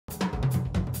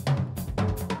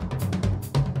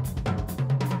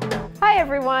Hi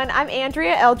everyone, I'm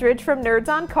Andrea Eldridge from Nerds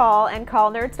on Call and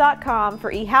callnerds.com for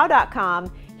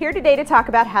ehow.com, here today to talk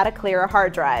about how to clear a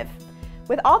hard drive.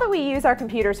 With all that we use our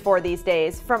computers for these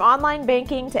days, from online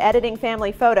banking to editing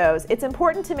family photos, it's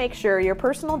important to make sure your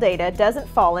personal data doesn't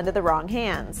fall into the wrong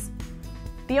hands.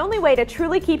 The only way to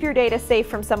truly keep your data safe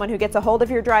from someone who gets a hold of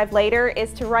your drive later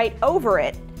is to write over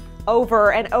it,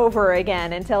 over and over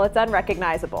again until it's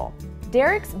unrecognizable.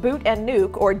 Derek's Boot and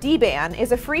Nuke, or DBAN,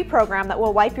 is a free program that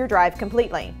will wipe your drive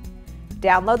completely.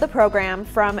 Download the program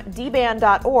from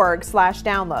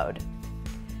dban.org/download.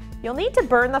 You'll need to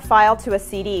burn the file to a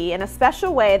CD in a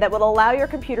special way that will allow your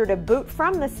computer to boot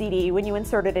from the CD when you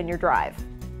insert it in your drive.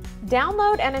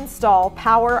 Download and install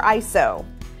Power ISO.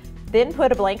 Then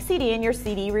put a blank CD in your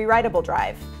CD rewritable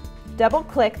drive.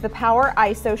 Double-click the Power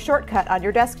ISO shortcut on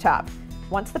your desktop.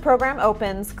 Once the program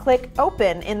opens, click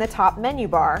Open in the top menu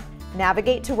bar.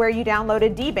 Navigate to where you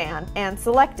downloaded DBAN and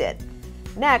select it.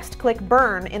 Next, click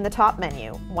Burn in the top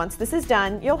menu. Once this is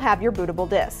done, you'll have your bootable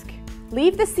disk.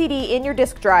 Leave the CD in your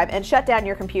disk drive and shut down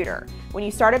your computer. When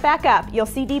you start it back up, you'll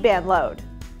see DBAN load.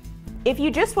 If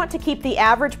you just want to keep the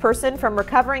average person from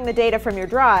recovering the data from your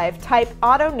drive, type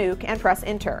Auto Nuke and press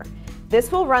Enter.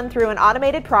 This will run through an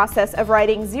automated process of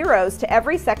writing zeros to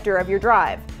every sector of your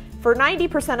drive. For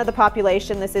 90% of the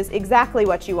population, this is exactly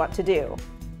what you want to do.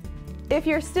 If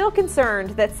you're still concerned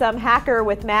that some hacker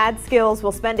with mad skills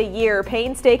will spend a year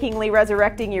painstakingly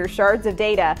resurrecting your shards of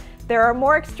data, there are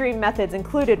more extreme methods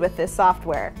included with this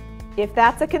software. If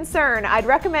that's a concern, I'd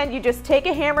recommend you just take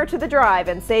a hammer to the drive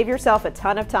and save yourself a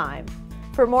ton of time.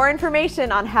 For more information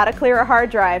on how to clear a hard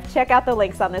drive, check out the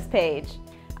links on this page.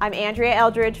 I'm Andrea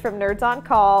Eldridge from Nerds on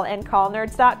Call and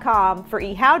callnerds.com for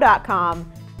ehow.com.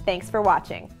 Thanks for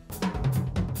watching.